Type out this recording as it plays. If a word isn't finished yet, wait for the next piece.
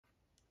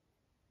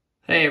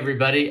Hey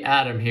everybody,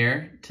 Adam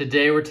here.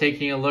 Today we're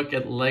taking a look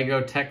at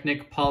LEGO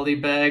Technic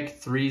Polybag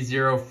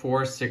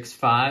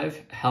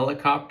 30465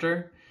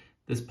 helicopter.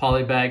 This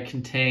polybag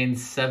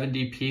contains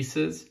 70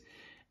 pieces,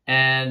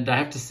 and I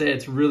have to say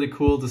it's really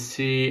cool to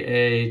see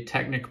a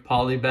Technic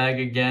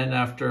polybag again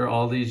after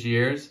all these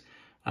years.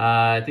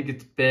 I think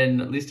it's been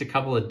at least a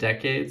couple of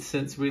decades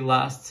since we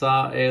last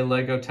saw a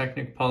LEGO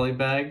Technic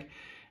polybag,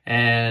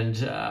 and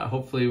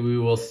hopefully we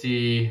will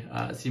see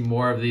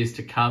more of these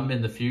to come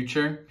in the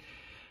future.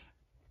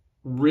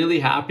 Really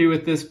happy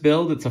with this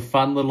build. It's a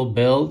fun little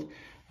build.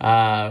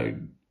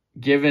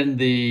 Given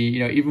the,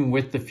 even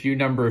with the few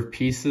number of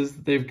pieces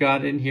that they've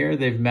got in here,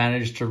 they've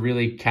managed to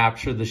really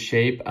capture the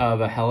shape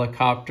of a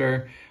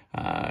helicopter.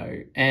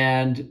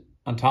 And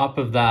on top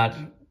of that,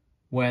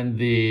 when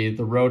the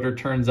rotor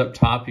turns up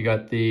top, you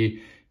got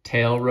the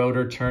tail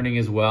rotor turning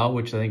as well,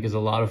 which I think is a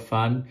lot of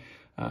fun.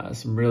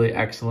 Some really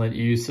excellent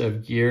use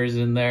of gears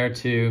in there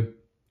to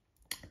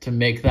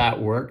make that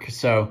work.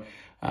 So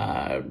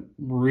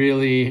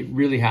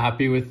really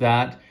happy with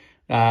that.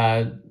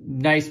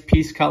 Nice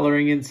piece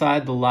coloring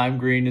inside. The lime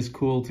green is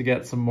cool to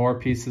get some more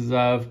pieces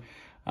of.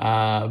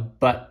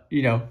 But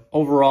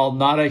overall,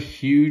 not a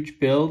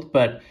huge build,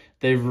 but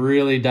they've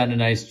really done a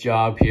nice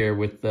job here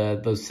with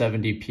those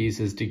 70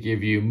 pieces to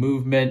give you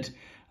movement,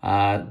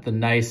 the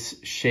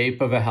nice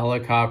shape of a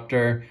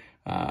helicopter,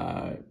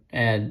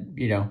 and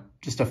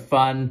just a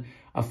fun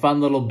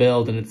little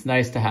build. And it's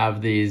nice to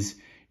have these.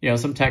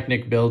 Some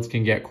Technic builds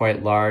can get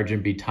quite large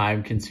and be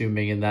time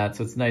consuming in that.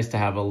 So it's nice to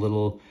have a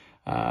little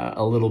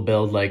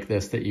build like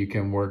this that you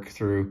can work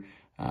through,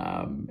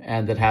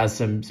 and that has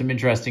some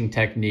interesting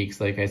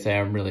techniques. Like I say,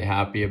 I'm really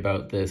happy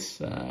about this.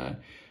 The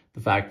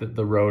fact that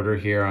the rotor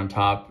here on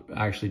top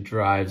actually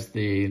drives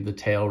the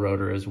tail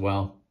rotor as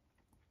well.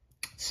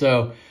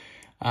 So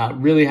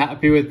really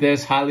happy with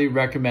this. Highly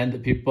recommend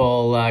that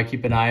people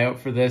keep an eye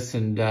out for this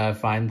and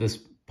find this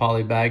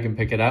polybag and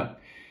pick it up.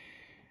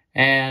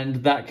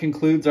 And that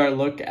concludes our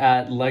look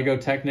at LEGO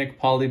Technic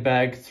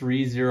Polybag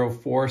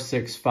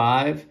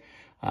 30465.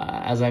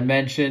 As I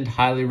mentioned,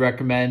 highly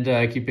recommend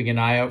keeping an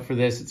eye out for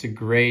this. It's a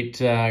great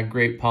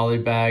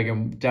polybag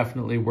and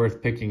definitely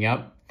worth picking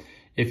up.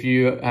 If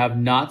you have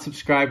not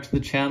subscribed to the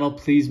channel,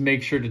 please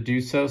make sure to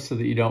do so that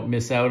you don't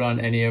miss out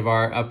on any of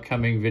our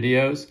upcoming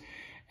videos.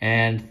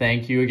 And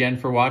thank you again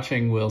for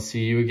watching. We'll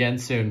see you again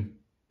soon.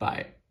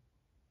 Bye.